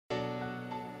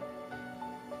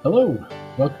Hello,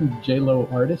 welcome to J Lowe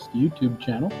Artist YouTube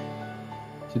channel.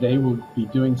 Today we'll be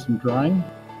doing some drawing.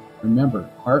 Remember,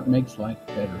 art makes life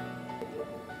better.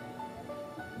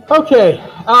 Okay,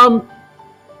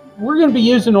 we're going to be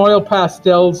using oil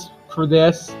pastels for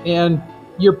this, and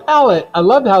your palette, I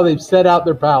love how they've set out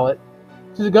their palette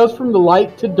because it goes from the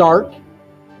light to dark.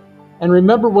 And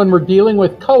remember, when we're dealing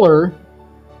with color,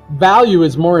 value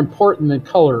is more important than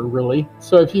color, really.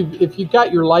 So if you've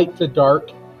got your light to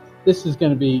dark, this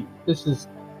is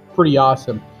pretty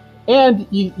awesome. And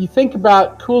you think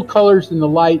about cool colors in the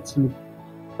lights,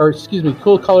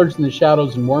 cool colors in the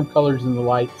shadows and warm colors in the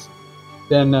lights,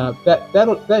 then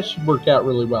that should work out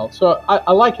really well. So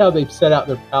I like how they've set out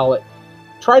their palette.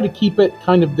 Try to keep it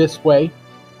kind of this way.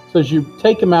 So as you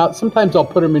take them out, sometimes I'll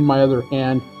put them in my other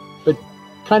hand, but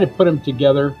kind of put them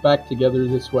together, back together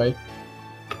this way.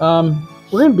 We're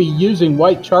going to be using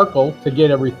white charcoal to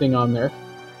get everything on there.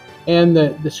 And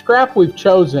the scrap we've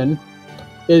chosen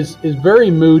is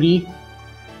very moody,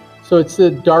 so it's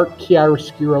a dark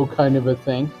chiaroscuro kind of a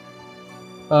thing.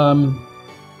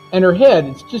 And her head,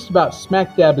 it's just about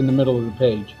smack dab in the middle of the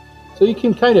page. So you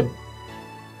can kind of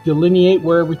delineate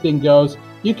where everything goes.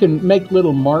 You can make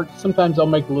little marks. Sometimes I'll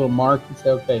make a little mark and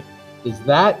say, okay, is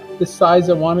that the size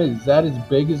I want it? Is that as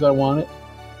big as I want it?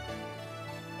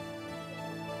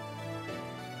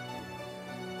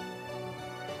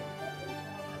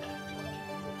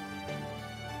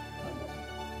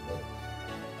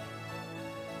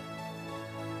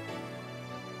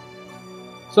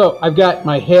 So I've got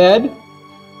my head,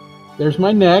 there's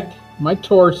my neck, my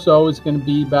torso is going to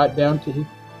be about down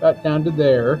to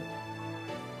there,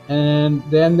 and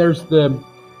then there's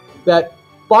that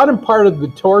bottom part of the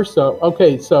torso.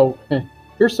 Okay, so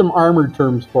here's some armor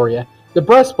terms for you. The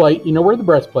breastplate, you know where the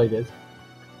breastplate is,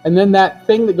 and then that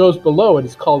thing that goes below it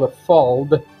is called a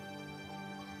fald.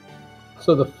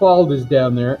 So the fald is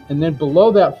down there, and then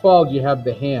below that fald you have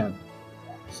the hand.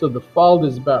 So the fald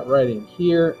is about right in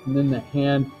here, and then the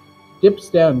hand dips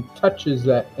down and touches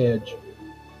that edge,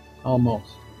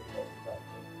 almost.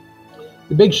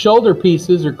 The big shoulder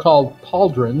pieces are called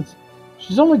pauldrons.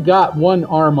 She's only got one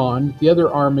arm on, the other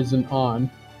arm isn't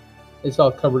on. It's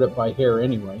all covered up by hair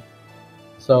anyway.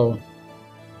 So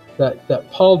that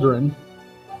pauldron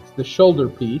is the shoulder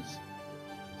piece.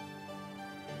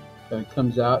 Kind of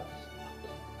comes out.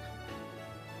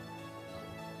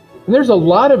 And there's a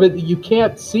lot of it that you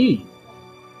can't see.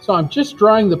 So I'm just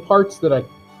drawing the parts that I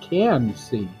can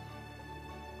see.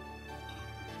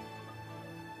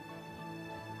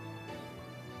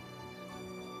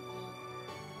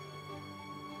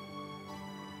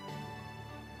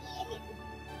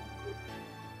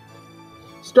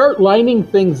 Start lining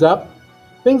things up.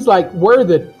 Things like where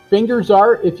the fingers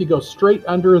are, if you go straight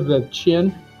under the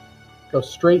chin, go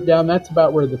straight down, that's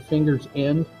about where the fingers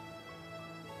end.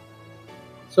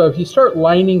 So if you start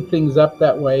lining things up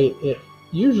that way, it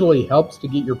usually helps to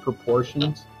get your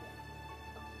proportions.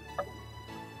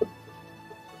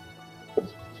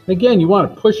 Again, you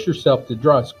want to push yourself to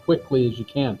draw as quickly as you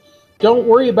can. Don't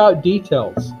worry about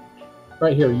details.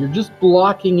 Right here, you're just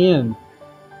blocking in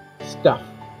stuff.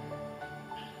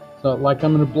 So like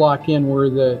I'm going to block in where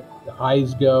the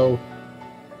eyes go,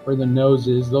 where the nose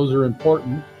is. Those are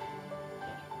important.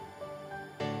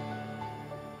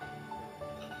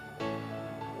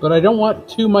 But I don't want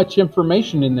too much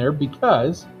information in there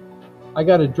because I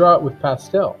got to draw it with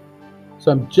pastel.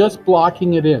 So I'm just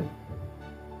blocking it in.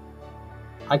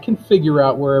 I can figure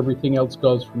out where everything else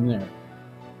goes from there.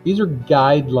 These are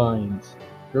guidelines.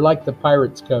 They're like the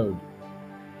Pirate's Code.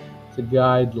 It's a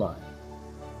guideline.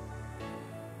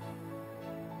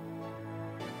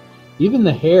 Even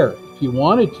the hair, if you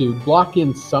wanted to, block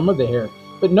in some of the hair.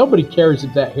 But nobody cares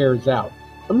if that hair is out.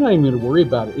 I'm not even going to worry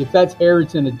about it. If that hair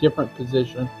is in a different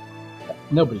position,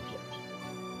 nobody cares.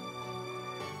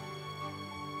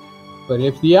 But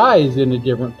if the eye is in a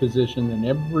different position, then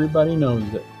everybody knows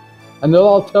it. And they'll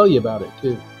all tell you about it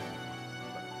too.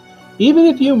 Even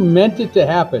if you meant it to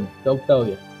happen, they'll tell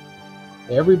you.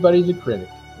 Everybody's a critic.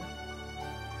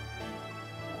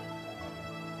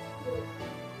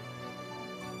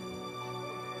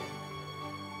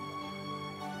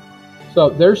 So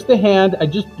there's the hand. I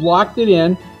just blocked it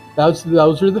in. Those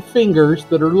are the fingers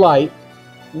that are light.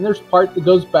 And there's part that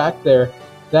goes back there.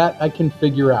 That I can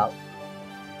figure out.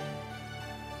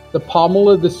 The pommel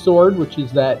of the sword, which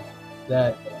is that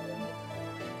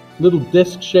little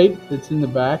disc shape that's in the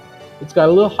back, it's got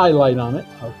a little highlight on it.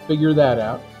 I'll figure that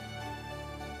out.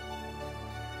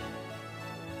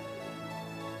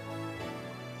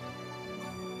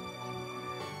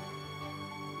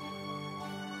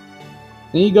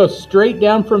 Then you go straight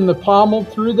down from the pommel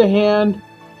through the hand,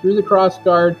 through the cross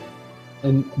guard,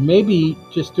 And maybe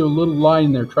just do a little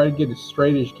line there. Try to get as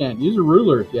straight as you can. Use a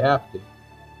ruler if you have to.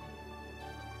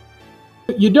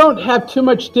 You don't have too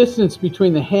much distance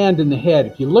between the hand and the head.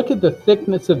 If you look at the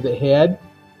thickness of the head,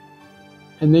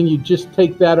 and then you just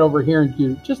take that over here and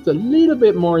do just a little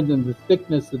bit more than the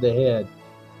thickness of the head,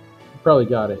 you probably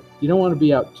got it. You don't want to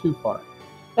be out too far.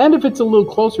 And if it's a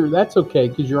little closer, that's okay,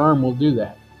 because your arm will do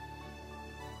that.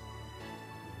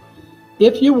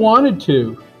 If you wanted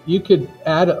to, you could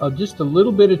add just a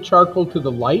little bit of charcoal to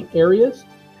the light areas,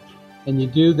 and you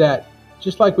do that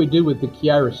just like we do with the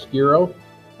chiaroscuro.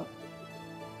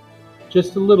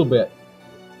 Just a little bit.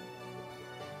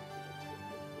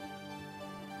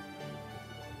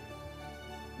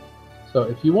 So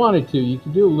if you wanted to, you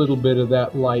could do a little bit of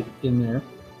that light in there,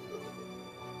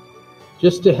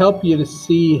 just to help you to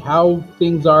see how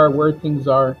things are, where things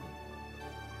are,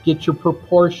 get your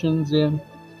proportions in.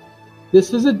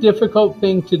 This is a difficult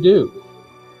thing to do.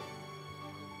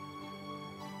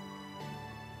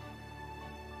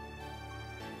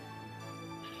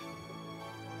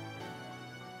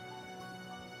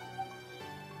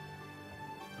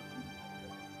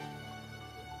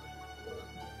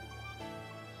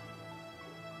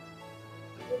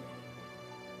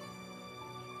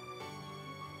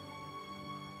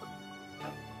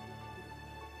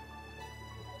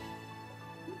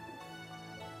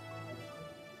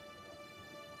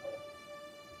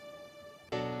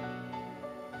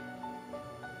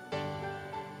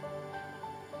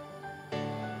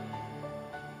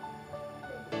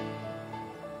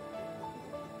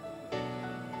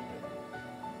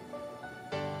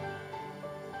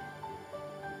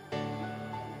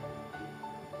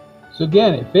 So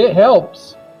again, if it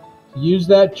helps, use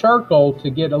that charcoal to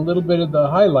get a little bit of the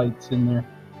highlights in there.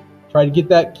 Try to get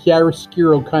that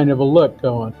chiaroscuro kind of a look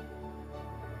going.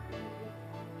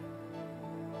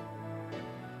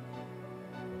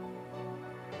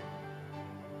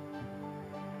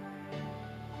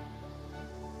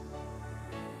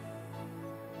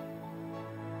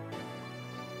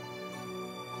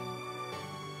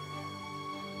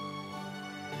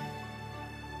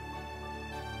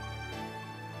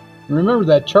 Remember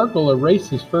that charcoal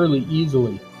erases fairly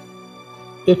easily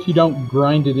if you don't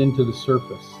grind it into the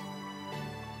surface.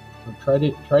 So try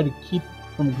to keep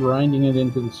from grinding it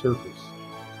into the surface.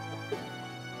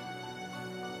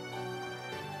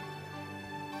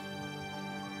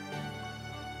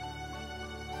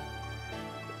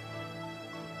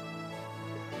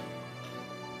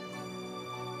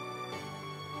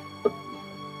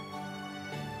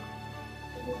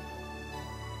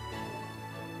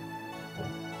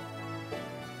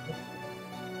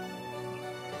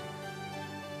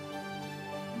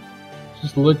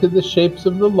 Just look at the shapes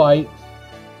of the light.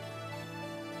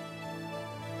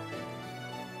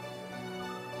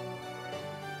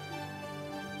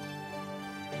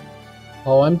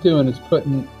 All I'm doing is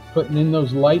putting in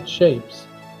those light shapes.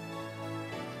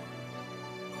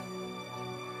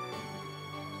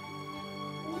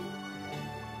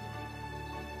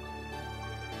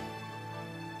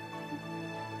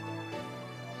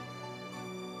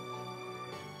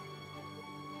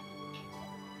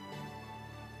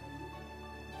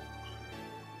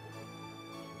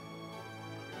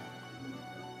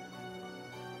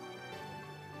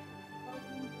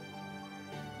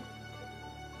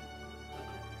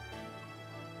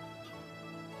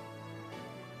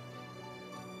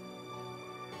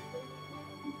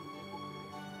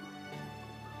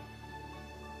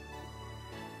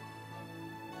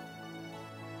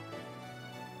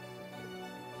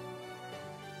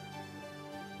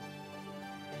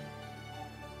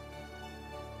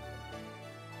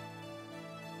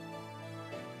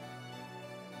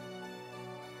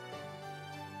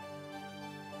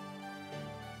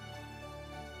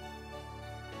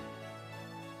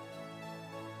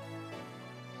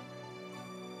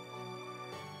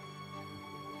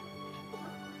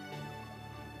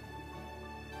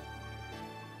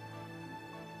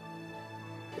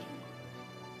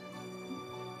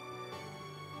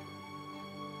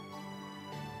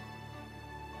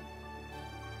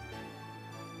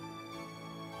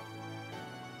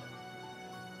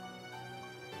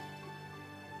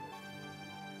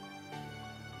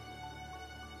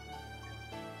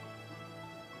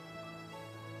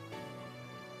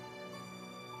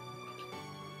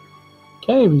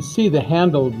 Can't even see the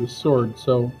handle of the sword,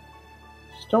 so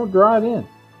just don't draw it in.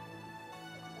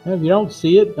 If you don't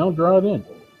see it, don't draw it in.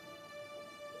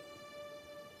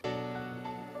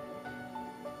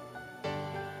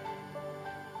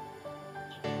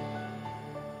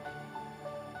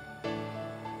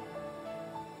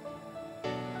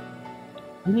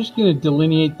 I'm just going to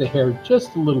delineate the hair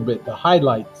just a little bit, the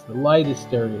highlights, the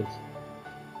lightest areas.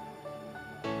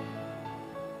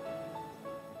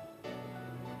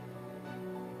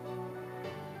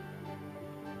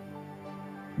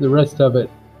 The rest of it,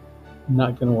 I'm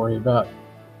not going to worry about.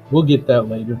 We'll get that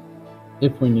later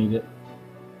if we need it.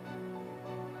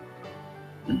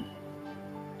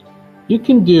 You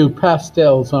can do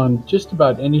pastels on just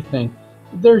about anything.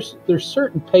 There's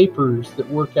certain papers that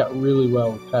work out really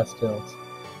well with pastels.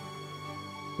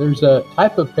 There's a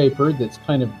type of paper that's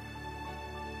kind of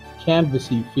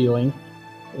canvasy feeling.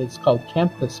 It's called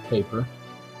campus paper.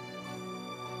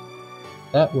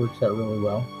 That works out really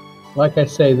well. Like I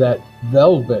say, that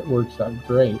velvet works out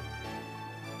great.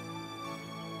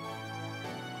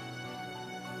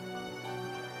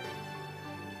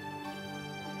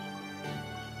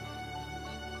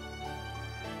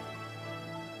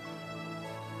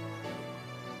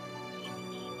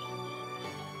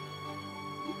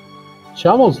 She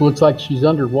almost looks like she's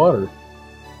underwater.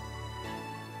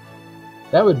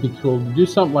 That would be cool to do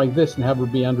something like this and have her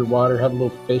be underwater, have a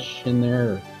little fish in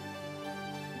there.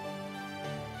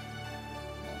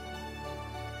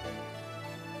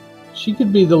 She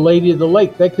could be the Lady of the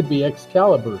Lake. That could be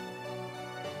Excalibur.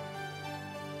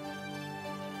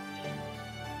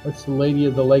 What's the Lady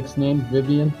of the Lake's name?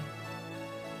 Vivian?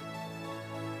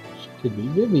 She could be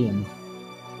Vivian.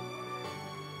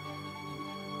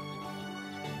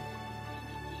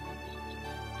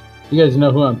 You guys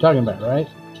know who I'm talking about, right?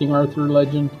 King Arthur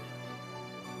legend.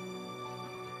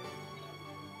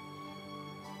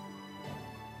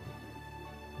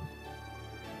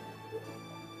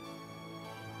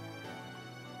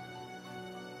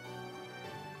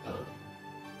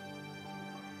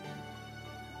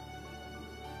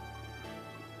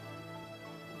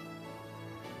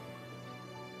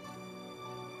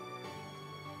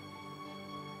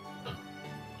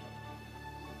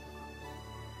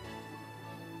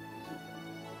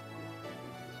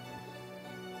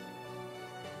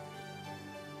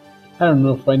 I don't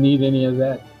know if I need any of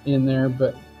that in there,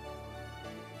 but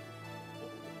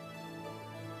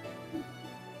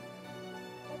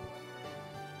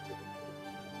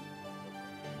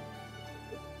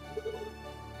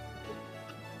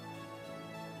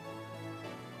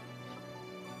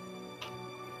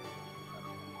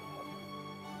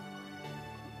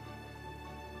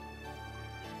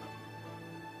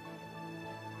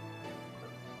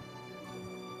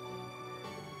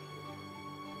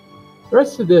the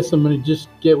rest of this I'm going to just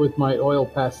get with my oil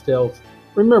pastels.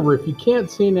 Remember, if you can't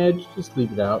see an edge, just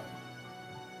leave it out.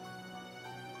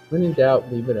 When in doubt,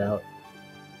 leave it out.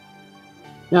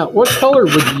 Now, what color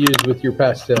would you use with your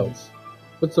pastels?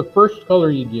 What's the first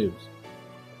color you'd use?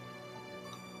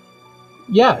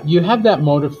 Yeah, you have that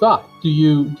mode of thought. Do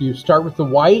you start with the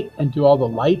white and do all the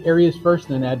light areas first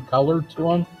and then add color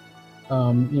to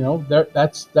them? You know,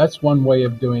 that's one way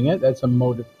of doing it. That's a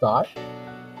mode of thought.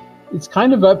 It's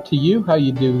kind of up to you how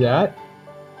you do that.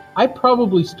 I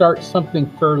probably start something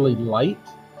fairly light.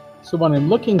 So when I'm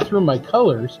looking through my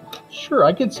colors, sure,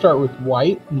 I could start with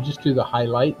white and just do the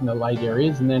highlight and the light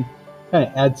areas and then kind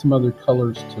of add some other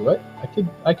colors to it.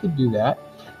 I could do that.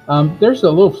 There's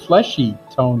a little fleshy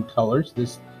tone colors,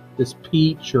 this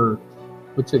peach, or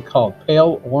what's it called?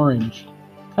 Pale orange,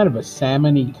 kind of a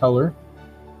salmon-y color.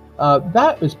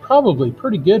 That is probably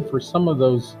pretty good for some of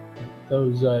those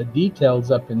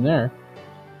details up in there.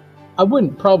 I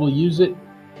wouldn't probably use it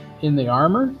in the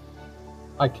armor.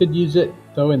 I could use it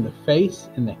though in the face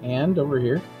and the hand over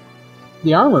here.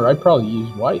 The armor, I'd probably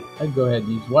use white. I'd go ahead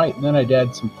and use white, and then I'd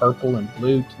add some purple and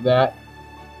blue to that.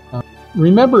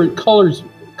 Remember, color's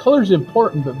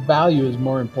important, but value is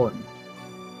more important.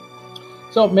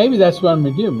 So maybe that's what I'm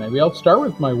going to do. Maybe I'll start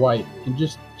with my white and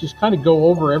just kind of go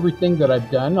over everything that I've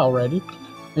done already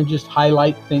and just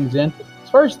highlight things in. As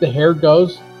far as the hair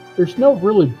goes, there's no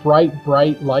really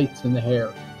bright lights in the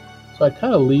hair. So I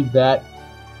kind of leave that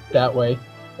way.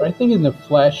 But I think in the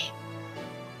flesh,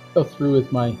 go through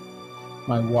with my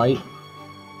white.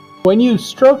 When you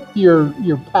stroke your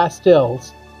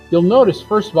pastels, you'll notice,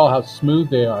 first of all, how smooth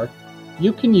they are.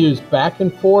 You can use back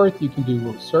and forth. You can do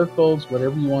little circles,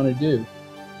 whatever you want to do.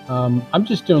 I'm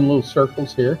just doing little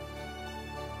circles here.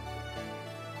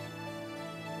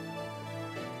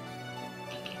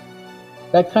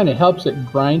 That kind of helps it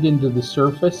grind into the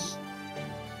surface.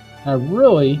 I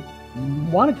really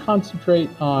want to concentrate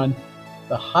on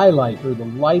the highlight or the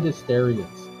lightest areas.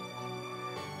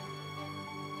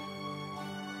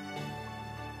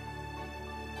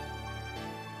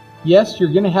 Yes,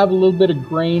 you're going to have a little bit of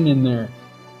grain in there.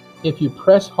 If you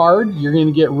press hard, you're going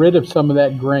to get rid of some of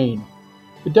that grain.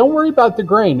 But don't worry about the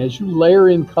grain. As you layer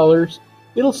in colors,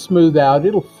 it'll smooth out.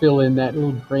 It'll fill in that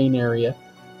little grain area.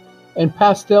 And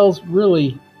pastels,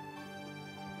 really,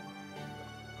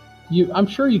 I'm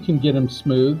sure you can get them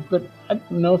smooth, but I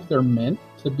don't know if they're meant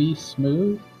to be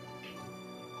smooth.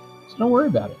 So don't worry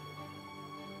about it.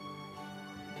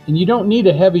 And you don't need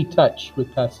a heavy touch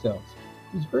with pastels.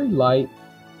 It's very light.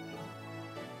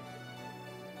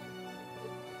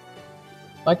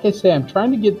 Like I say, I'm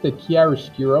trying to get the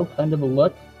chiaroscuro kind of a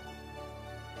look.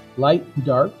 Light and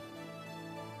dark.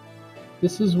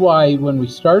 This is why when we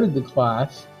started the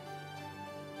class,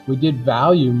 we did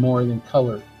value more than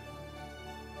color.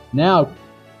 Now,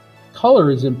 color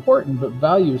is important, but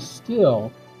value is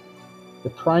still the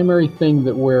primary thing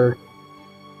that we're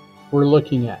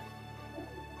looking at.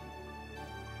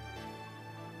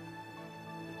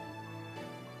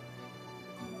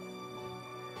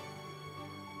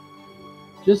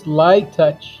 Just light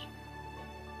touch.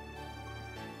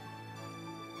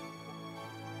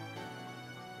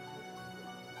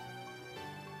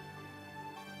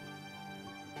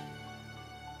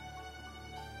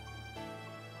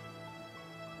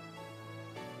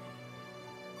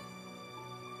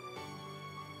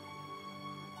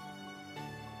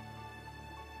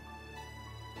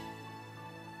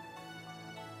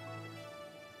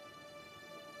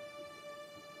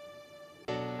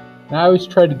 And I always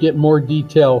try to get more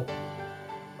detail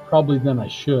probably than I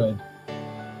should,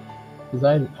 because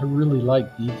I really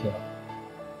like detail.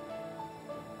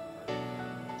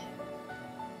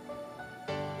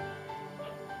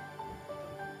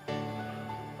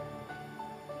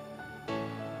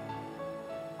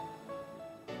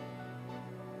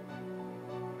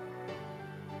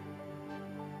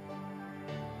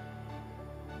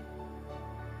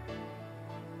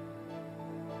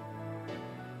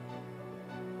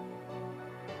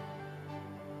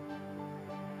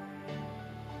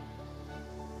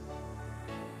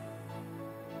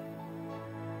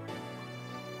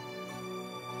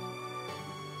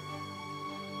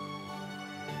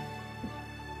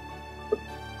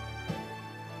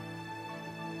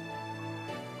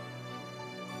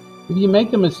 If you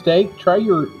make a mistake, try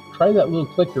that little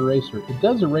click eraser. It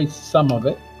does erase some of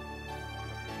it.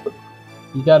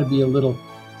 You got to be a little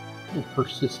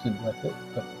persistent with it.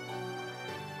 But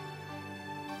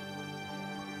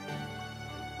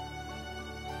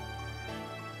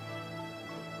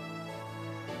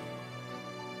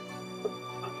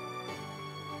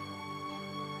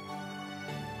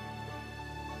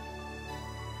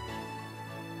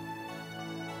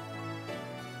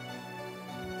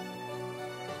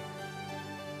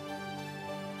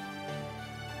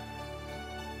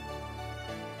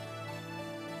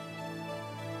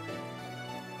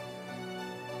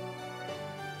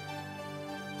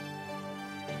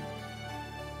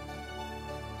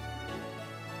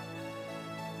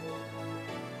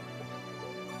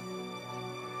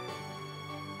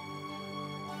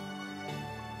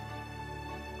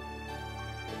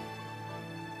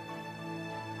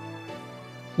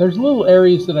there's little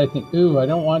areas that I think, ooh, I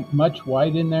don't want much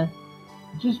white in there.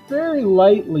 Just very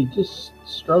lightly, just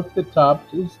stroke the top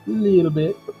just a little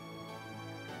bit.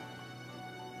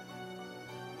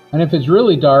 And if it's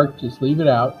really dark, just leave it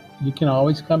out. You can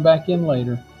always come back in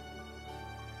later.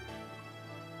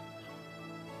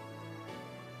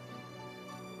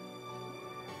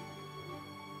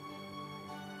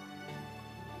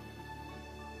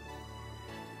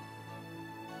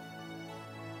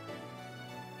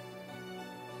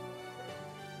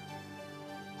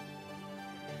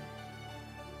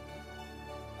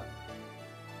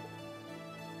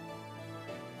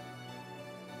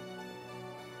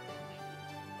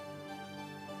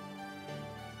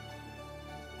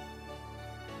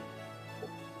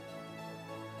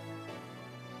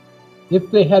 If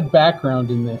they had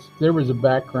background in this, if there was a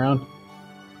background,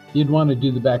 you'd want to do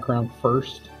the background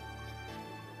first.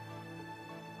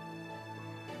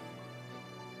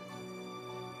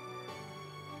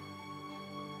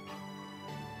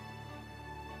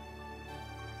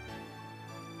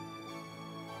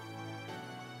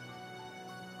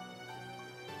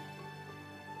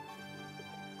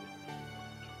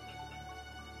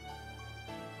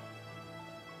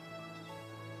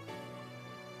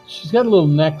 She's got a little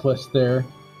necklace there.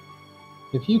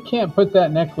 If you can't put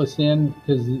that necklace in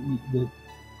because the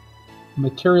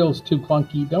material's too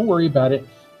clunky, don't worry about it.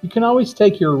 You can always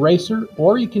take your eraser,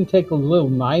 or you can take a little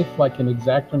knife, like an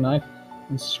X-Acto knife,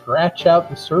 and scratch out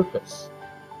the surface.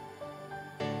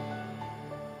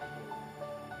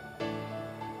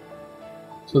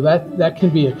 So that can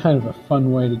be a kind of a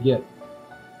fun way to get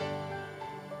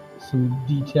some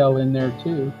detail in there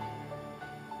too.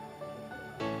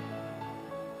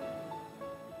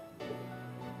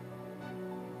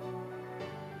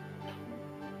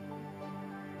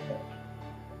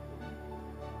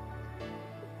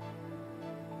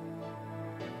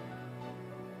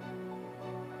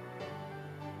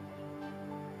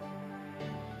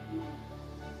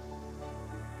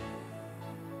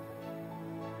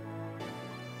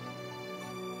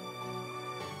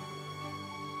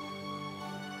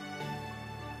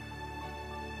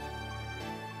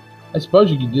 I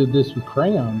suppose you could do this with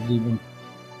crayons even.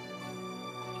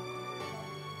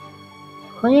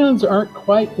 Crayons aren't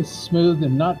quite as smooth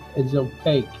and not as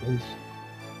opaque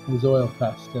as oil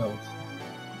pastels.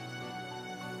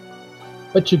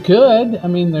 But you could. I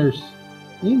mean,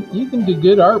 you can do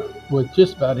good art with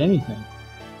just about anything.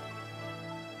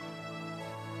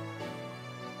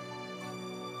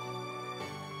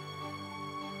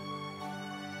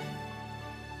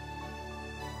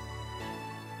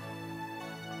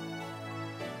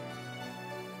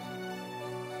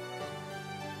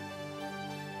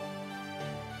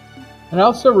 And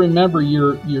also remember,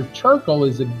 your charcoal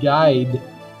is a guide.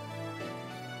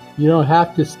 You don't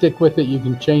have to stick with it. You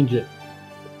can change it.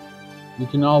 You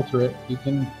can alter it. You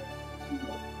can.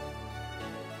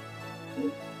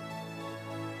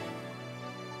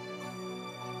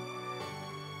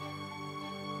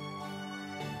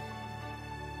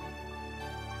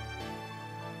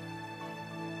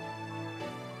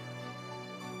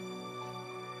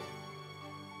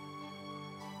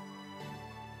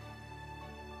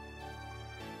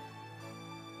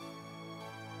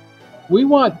 We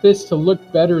want this to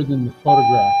look better than the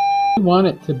photograph. We want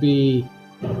it to be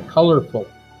colorful.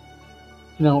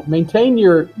 You know, maintain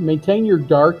your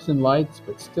darks and lights,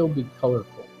 but still be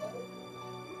colorful.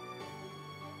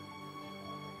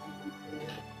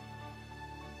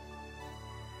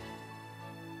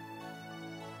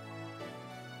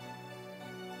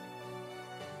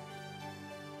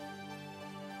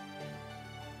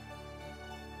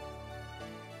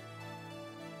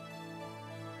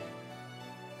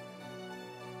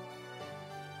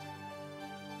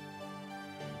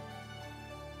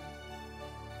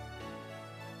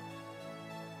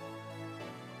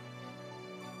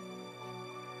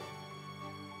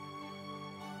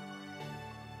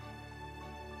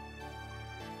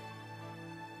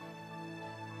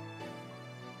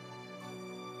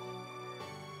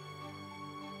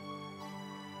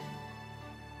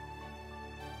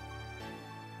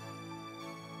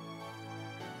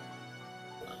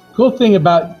 Cool thing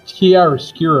about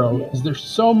chiaroscuro is there's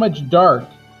so much dark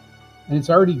and it's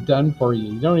already done for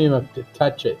you. You don't even have to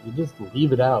touch it. You just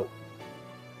leave it out.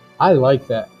 I like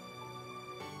that.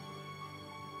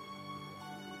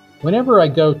 Whenever I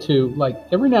go to, like,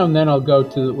 every now and then I'll go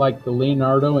to like the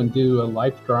Leonardo and do a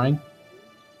life drawing.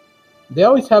 They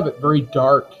always have it very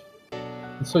dark.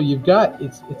 And so you've got,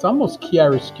 it's almost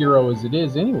chiaroscuro as it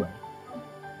is anyway.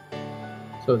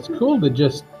 So it's cool to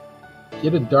just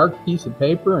get a dark piece of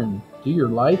paper and do your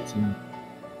lights. And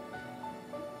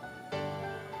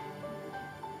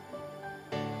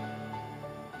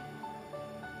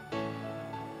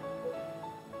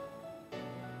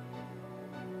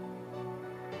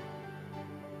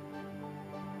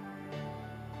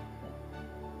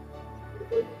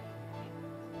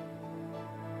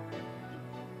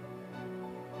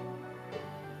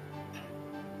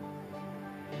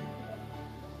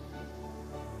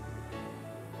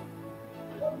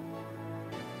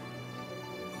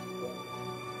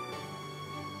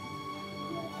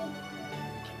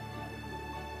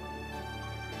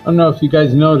I don't know if you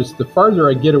guys noticed, the farther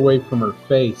I get away from her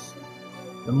face,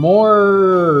 the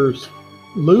more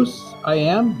loose I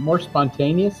am, more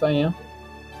spontaneous I am.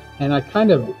 And I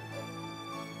kind of,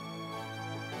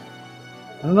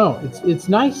 I don't know, it's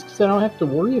nice because I don't have to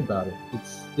worry about it.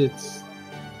 It's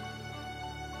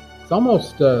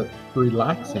almost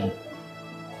relaxing.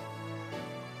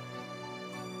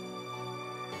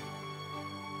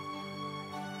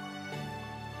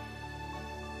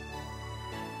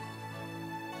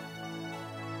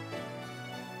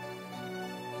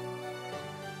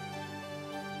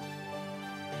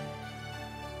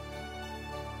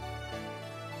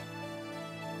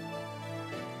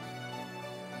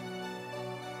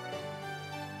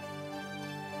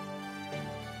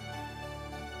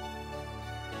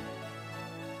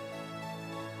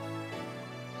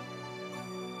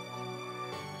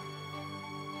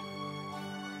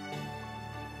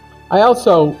 I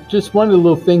also, just one of the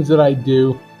little things that I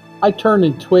do, I turn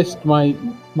and twist my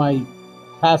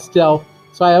pastel,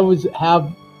 so I always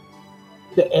have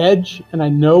the edge, and I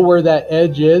know where that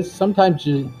edge is. Sometimes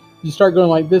you start going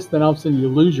like this, then all of a sudden you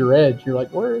lose your edge. You're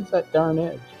like, where is that darn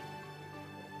edge?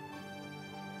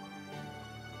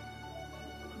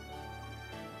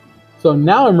 So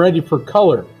now I'm ready for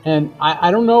color, and I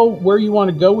don't know where you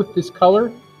want to go with this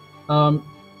color.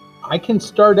 I can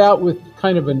start out with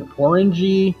kind of an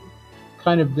orangey,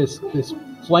 kind of this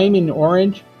flaming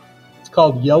orange. It's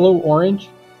called yellow orange.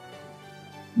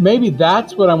 Maybe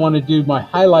that's what I want to do my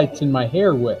highlights in my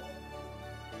hair with.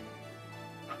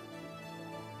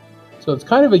 So it's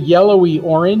kind of a yellowy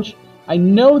orange. I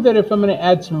know that if I'm going to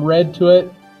add some red to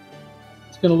it,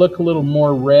 it's going to look a little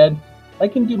more red. I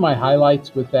can do my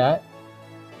highlights with that.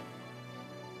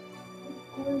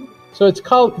 So it's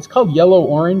called yellow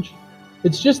orange.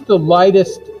 It's just the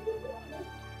lightest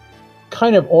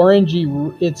kind of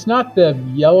orangey. It's not the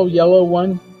yellow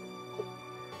one,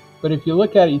 but if you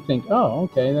look at it, you think, oh,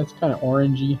 okay, that's kind of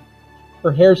orangey.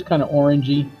 Her hair's kind of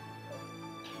orangey,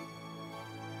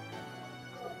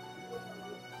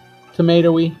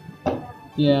 tomatoey.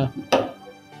 Yeah.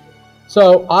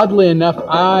 So oddly enough,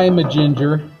 I'm a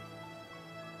ginger.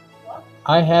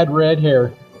 I had red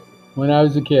hair when I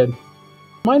was a kid.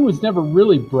 Mine was never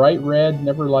really bright red,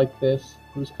 never like this.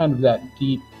 It was kind of that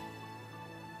deep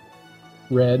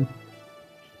red.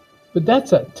 But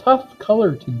that's a tough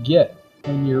color to get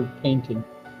when you're painting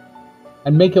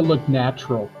and make it look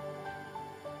natural.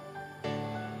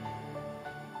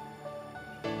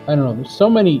 I don't know, there's so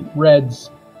many reds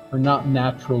are not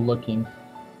natural looking.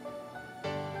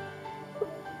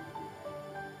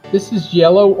 This is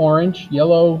yellow orange,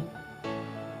 yellow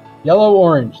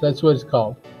orange, that's what it's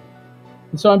called.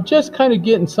 And so I'm just kind of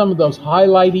getting some of those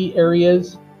highlighty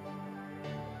areas.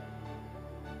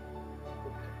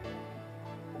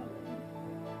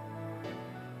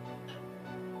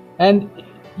 And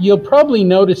you'll probably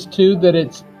notice too that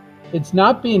it's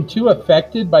not being too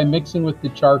affected by mixing with the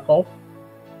charcoal.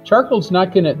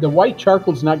 The white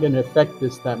charcoal's not gonna affect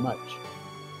this that much.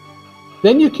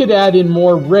 Then you could add in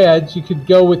more reds. You could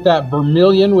go with that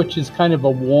vermilion, which is kind of a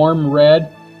warm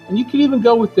red. And you could even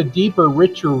go with the deeper,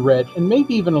 richer red, and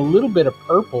maybe even a little bit of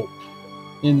purple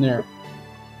in there.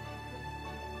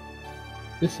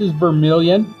 This is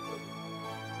vermilion.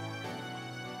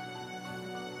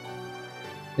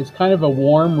 It's kind of a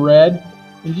warm red.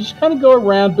 And you just kind of go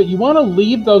around, but you want to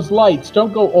leave those lights.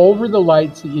 Don't go over the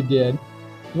lights that you did.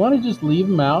 You want to just leave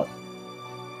them out.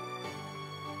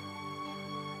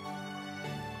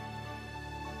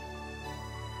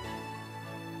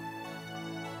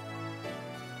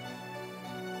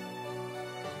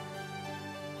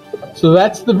 So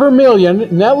that's the vermilion,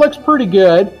 and that looks pretty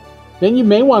good. Then you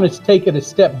may want to take it a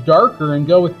step darker and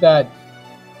go with that.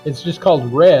 It's just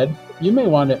called red. You may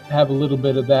want to have a little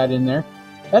bit of that in there.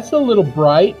 That's a little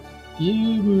bright.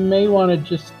 You may want to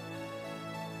just...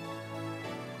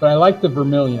 But I like the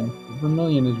vermilion. The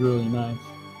vermilion is really nice.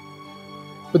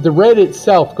 But the red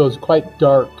itself goes quite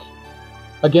dark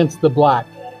against the black.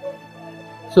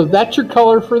 So that's your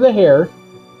color for the hair.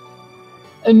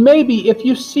 And maybe if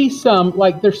you see some,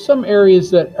 like there's some areas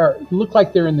that look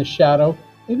like they're in the shadow,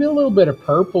 maybe a little bit of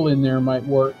purple in there might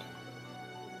work.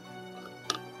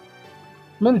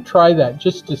 I'm going to try that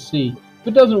just to see. If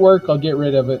it doesn't work, I'll get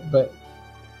rid of it. But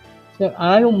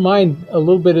I don't mind a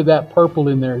little bit of that purple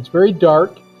in there. It's very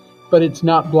dark, but it's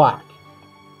not black.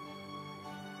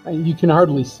 And you can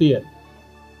hardly see it.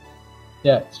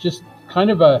 Yeah, it's just kind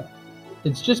of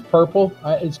it's just purple.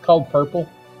 It's called purple.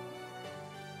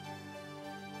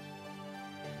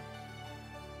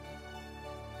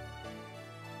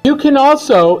 You can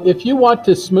also, if you want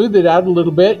to smooth it out a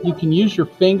little bit, you can use your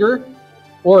finger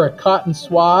or a cotton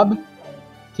swab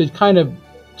to kind of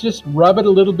just rub it a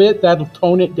little bit. That'll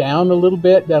tone it down a little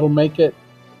bit. That'll make it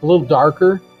a little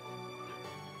darker.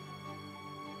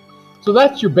 So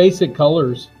that's your basic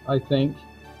colors, I think,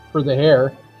 for the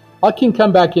hair. I can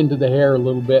come back into the hair a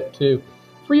little bit too.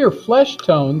 For your flesh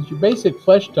tones, your basic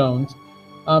flesh tones,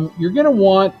 you're going to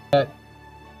want that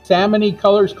salmony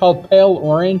color. It's called pale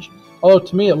orange. Although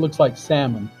to me it looks like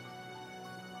salmon.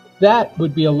 That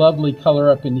would be a lovely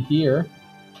color up in here.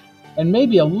 And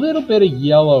maybe a little bit of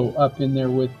yellow up in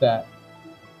there with that.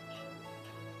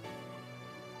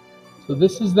 So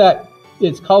this is that,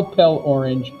 it's called pale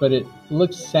orange, but it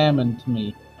looks salmon to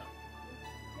me.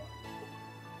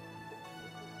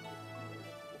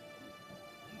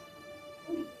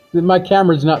 My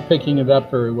camera's not picking it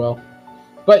up very well.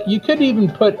 But you could even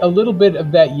put a little bit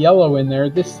of that yellow in there.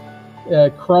 This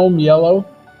chrome yellow,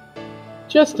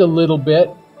 just a little bit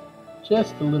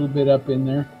up in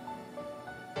there.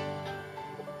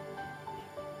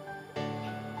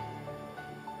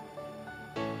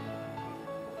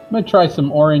 I'm going to try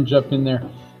some orange up in there.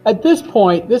 At this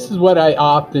point, this is what I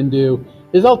often do,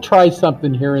 is I'll try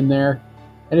something here and there,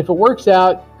 and if it works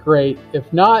out, great.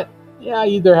 If not, yeah, I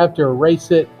either have to erase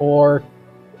it or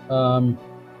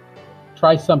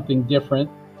try something different.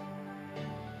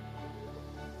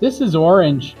 This is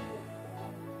orange,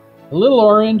 a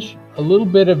little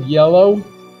bit of yellow.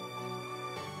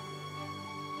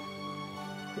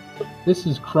 This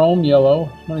is chrome yellow.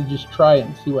 I'm going to just try it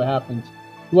and see what happens.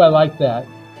 Ooh, I like that.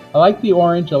 I like the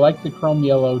orange, I like the chrome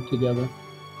yellow together.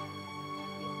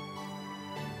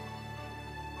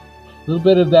 A little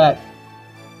bit of that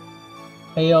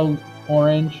pale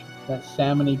orange, that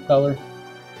salmony color.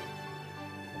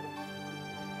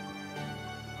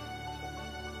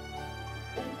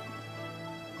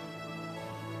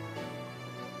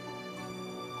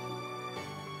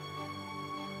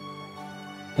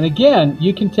 And again,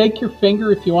 you can take your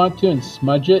finger if you want to and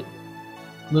smudge it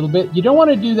a little bit. You don't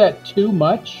want to do that too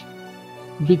much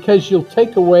because you'll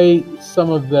take away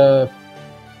some of the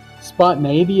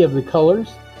spontaneity of the colors.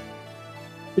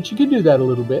 But you can do that a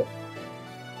little bit.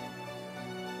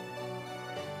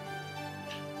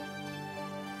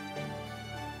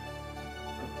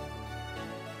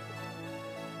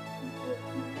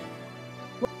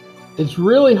 It's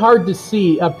really hard to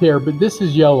see up here, but this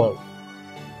is yellow.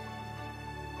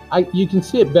 You can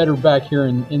see it better back here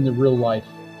in the real life.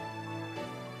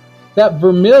 That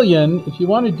vermilion, if you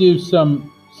want to do some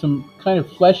kind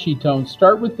of fleshy tone,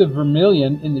 start with the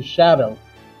vermilion in the shadow.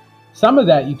 Some of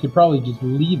that you could probably just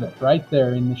leave it right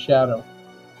there in the shadow.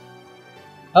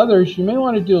 Others, you may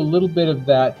want to do a little bit of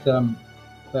that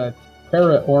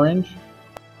parrot orange.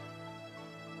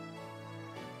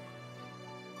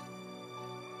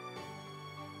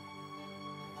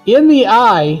 In the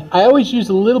eye, I always use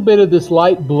a little bit of this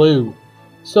light blue.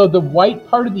 So the white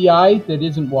part of the eye that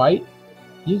isn't white,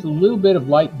 use a little bit of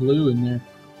light blue in there.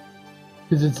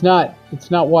 Because it's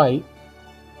not white.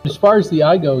 As far as the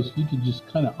eye goes, you could just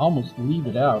kind of almost leave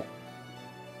it out.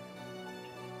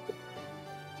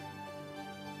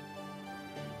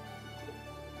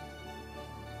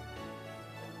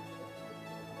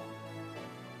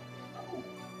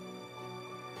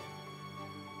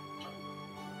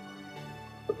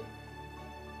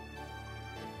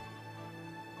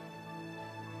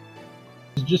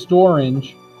 Just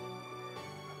orange.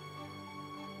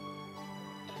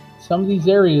 Some of these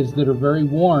areas that are very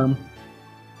warm,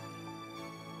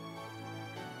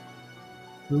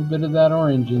 a little bit of that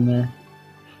orange in there.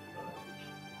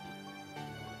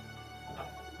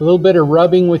 A little bit of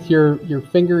rubbing with your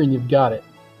finger and you've got it.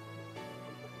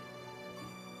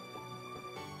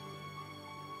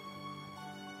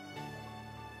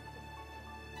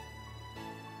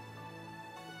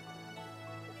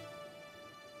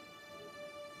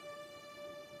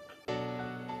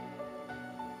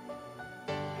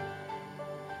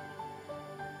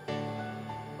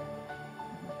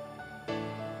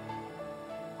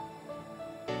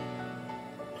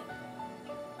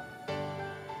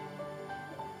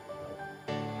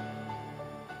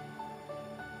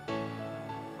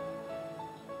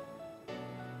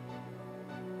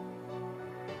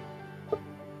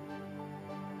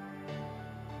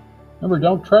 Remember,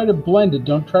 don't try to blend it.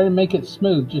 Don't try to make it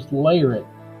smooth. Just layer it,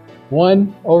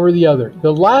 one over the other.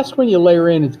 The last one you layer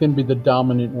in is going to be the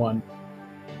dominant one.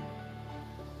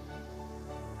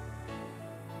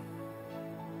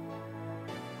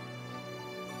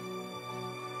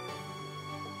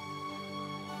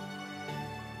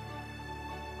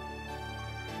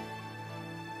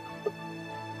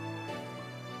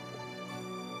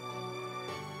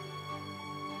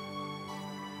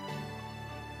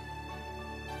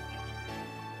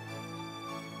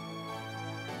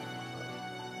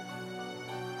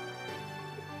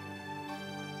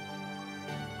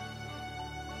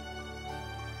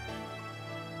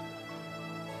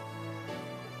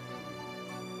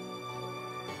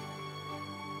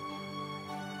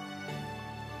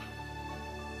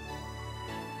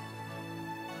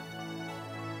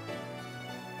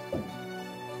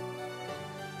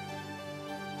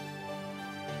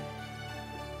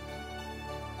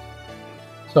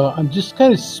 So I'm just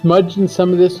kind of smudging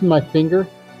some of this with my finger.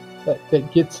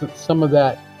 That gets some of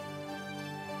that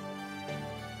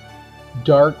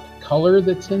dark color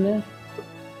that's in there.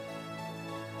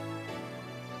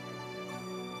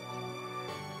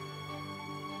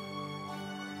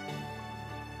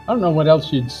 I don't know what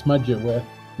else you'd smudge it with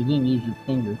if you didn't use your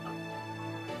finger.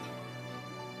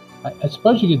 I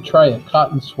suppose you could try a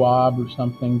cotton swab or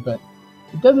something, but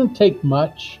it doesn't take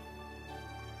much.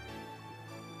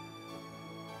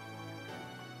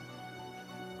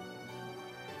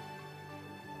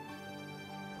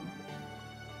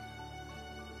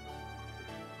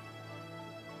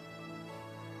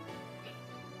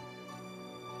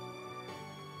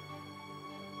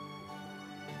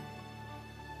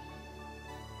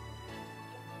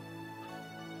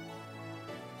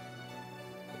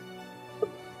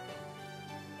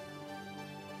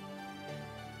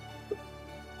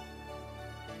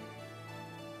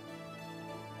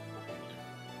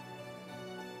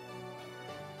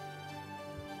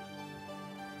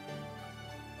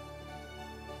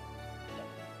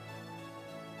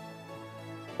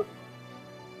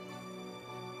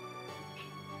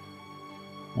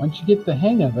 Once you get the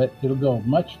hang of it, it'll go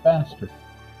much faster.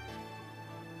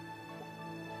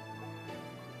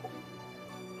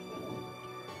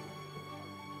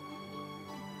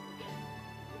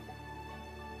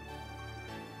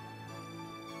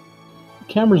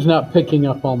 camera's not picking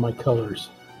up all my colors.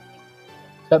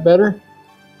 Is that better?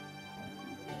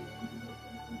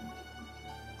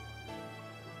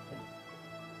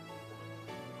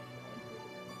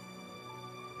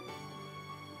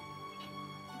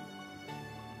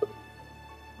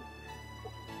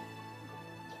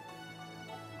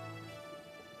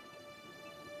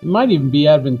 It might even be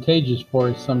advantageous for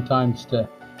us sometimes to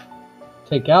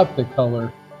take out the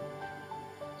color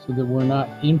so that we're not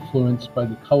influenced by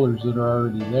the colors that are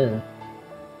already there.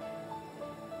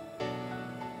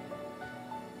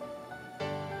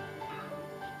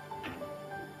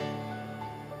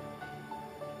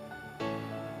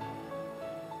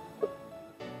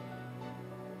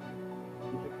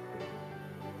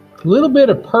 A little bit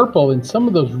of purple in some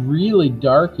of those really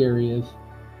dark areas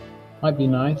might be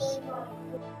nice.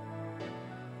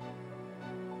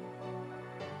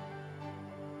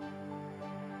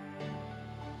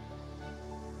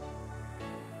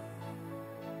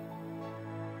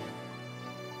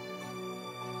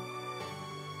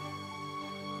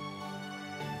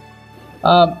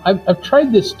 I've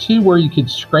tried this too, where you could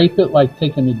scrape it, like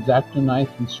take an X-Acto knife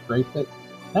and scrape it.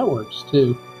 That works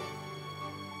too.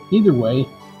 Either way.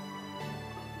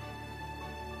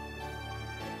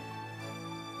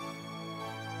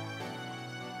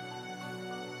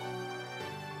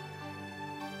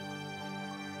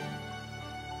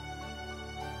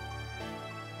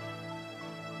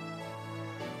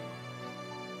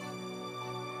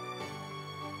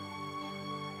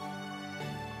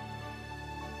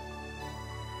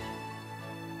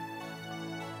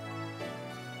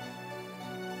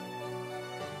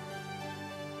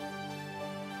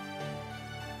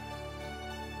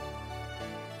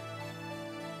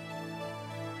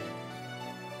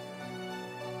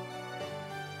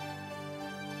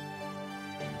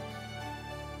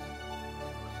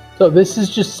 So this is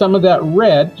just some of that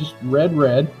red, just red,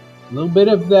 a little bit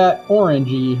of that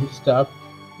orangey stuff,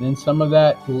 and then some of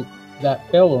that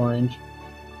pale orange.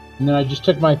 And then I just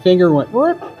took my finger and went,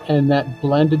 whoop, and that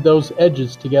blended those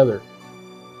edges together.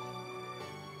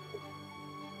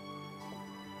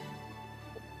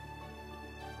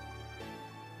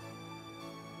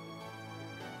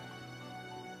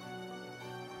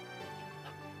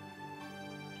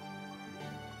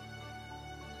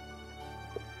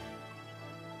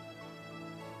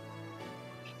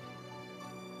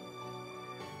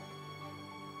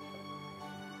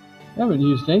 I haven't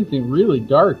used anything really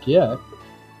dark yet.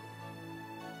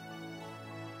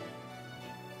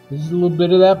 This is a little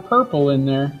bit of that purple in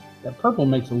there. That purple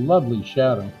makes a lovely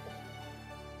shadow.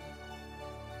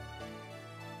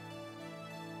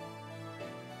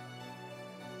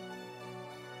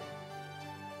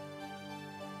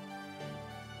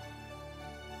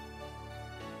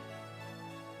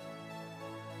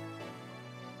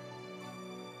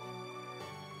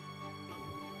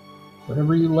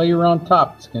 Whatever you layer on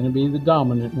top, it's going to be the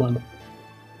dominant one.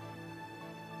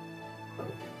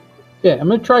 Okay, I'm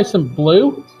going to try some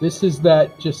blue. This is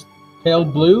that just pale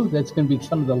blue. That's going to be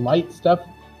some of the light stuff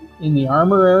in the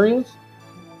armor areas.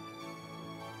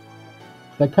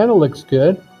 That kind of looks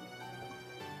good.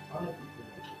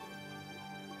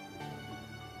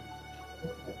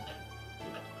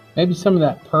 Maybe some of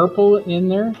that purple in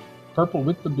there. Purple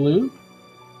with the blue.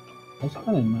 That's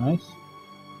kind of nice.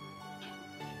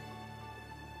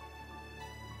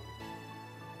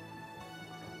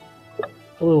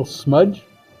 A little smudge.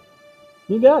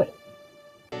 You got it.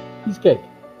 Piece of cake.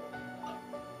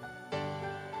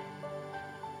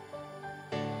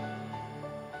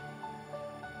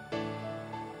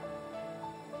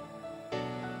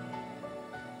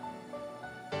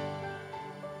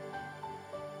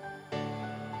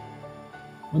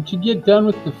 Once you get done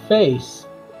with the face,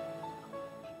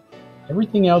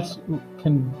 everything else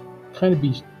can kind of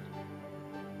be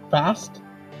fast.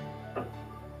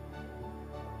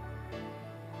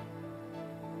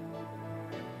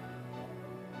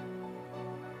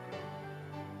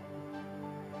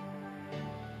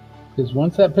 Because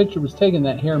once that picture was taken,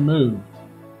 that hair moved.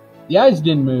 The eyes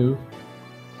didn't move.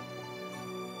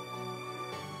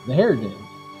 The hair did.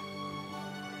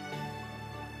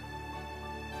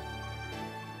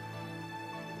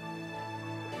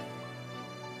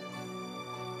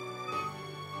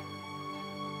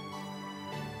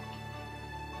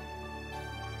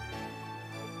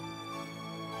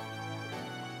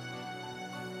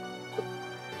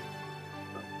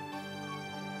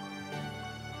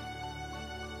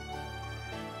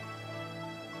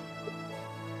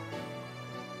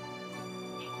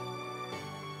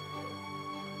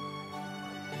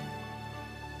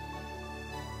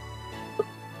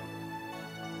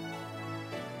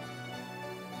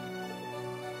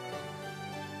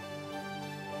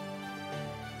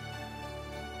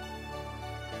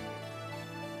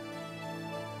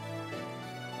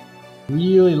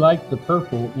 Really like the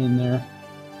purple in there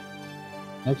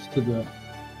next to the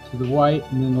white,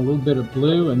 and then a little bit of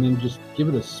blue, and then just give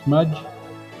it a smudge,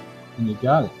 and you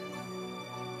got it.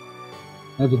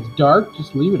 And if it's dark,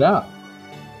 just leave it out.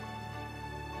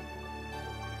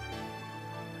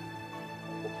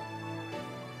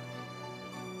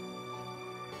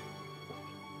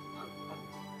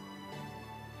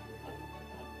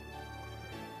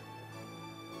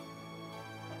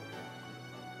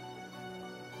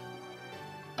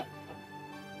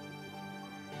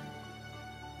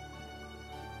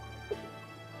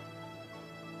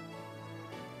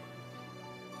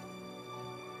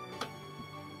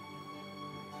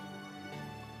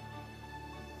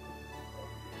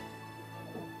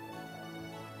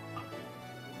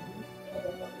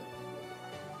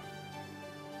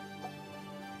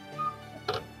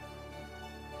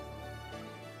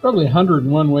 Probably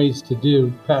 101 ways to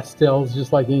do pastels,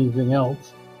 just like anything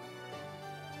else.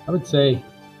 I would say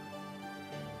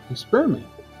experiment.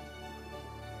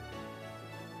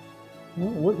 Well,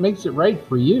 what makes it right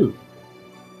for you?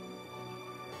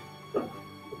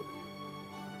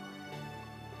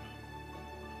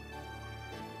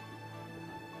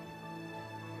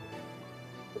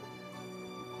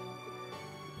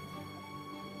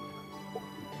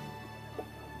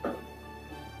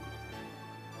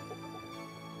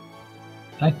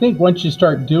 I think once you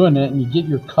start doing it and you get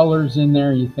your colors in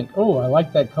there, you think, oh, I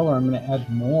like that color, I'm going to add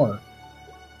more.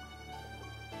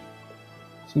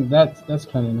 See, that's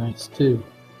kind of nice too.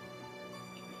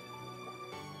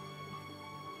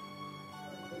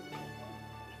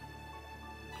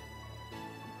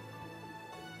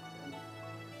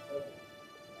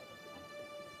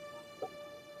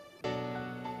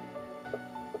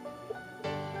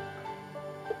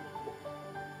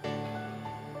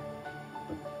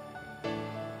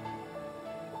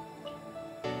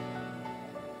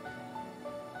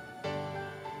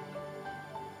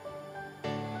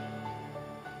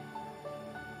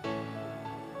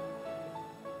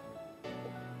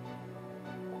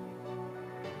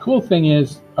 Cool thing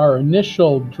is, our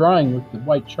initial drawing with the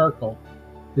white charcoal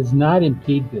does not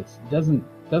impede this. It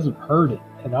doesn't hurt it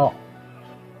at all.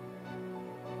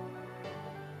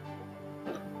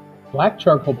 Black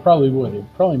charcoal probably would. It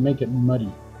would probably make it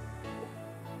muddy.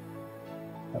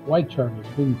 That white charcoal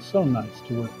has been so nice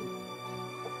to work with.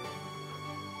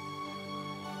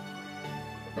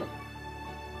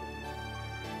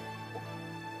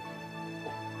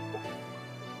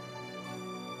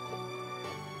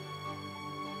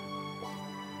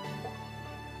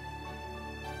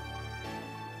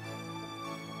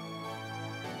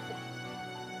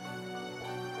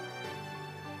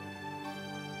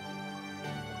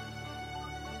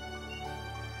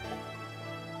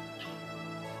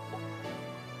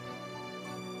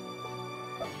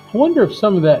 I wonder if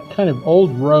some of that kind of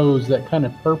old rose, that kind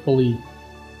of purpley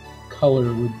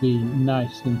color would be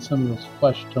nice in some of those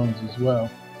flesh tones as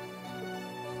well.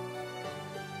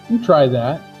 You can try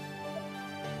that.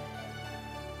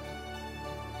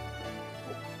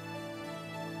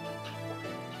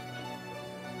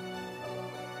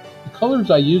 The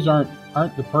colors I use aren't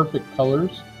the perfect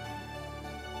colors.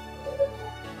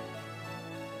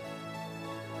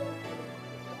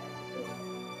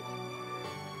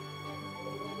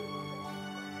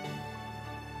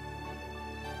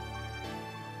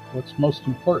 What's most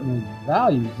important is the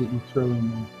values that you throw in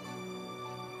there.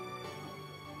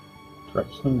 Try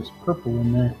some of this purple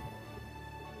in there.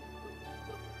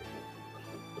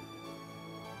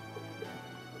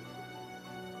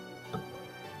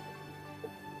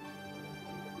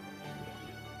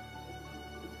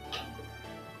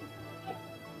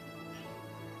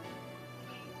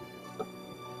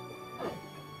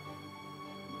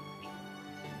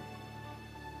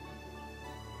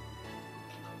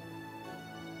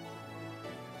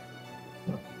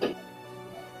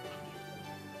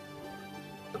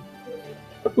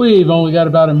 We've only got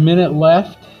about a minute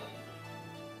left.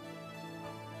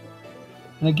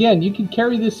 And again, you can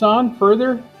carry this on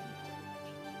further,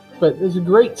 but it's a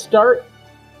great start.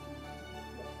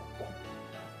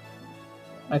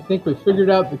 I think we figured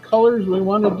out the colors we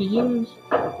wanted to use.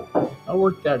 That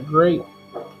worked out great.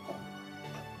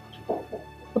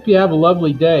 Hope you have a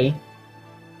lovely day.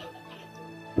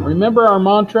 Remember our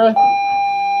mantra,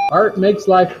 art makes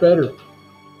life better.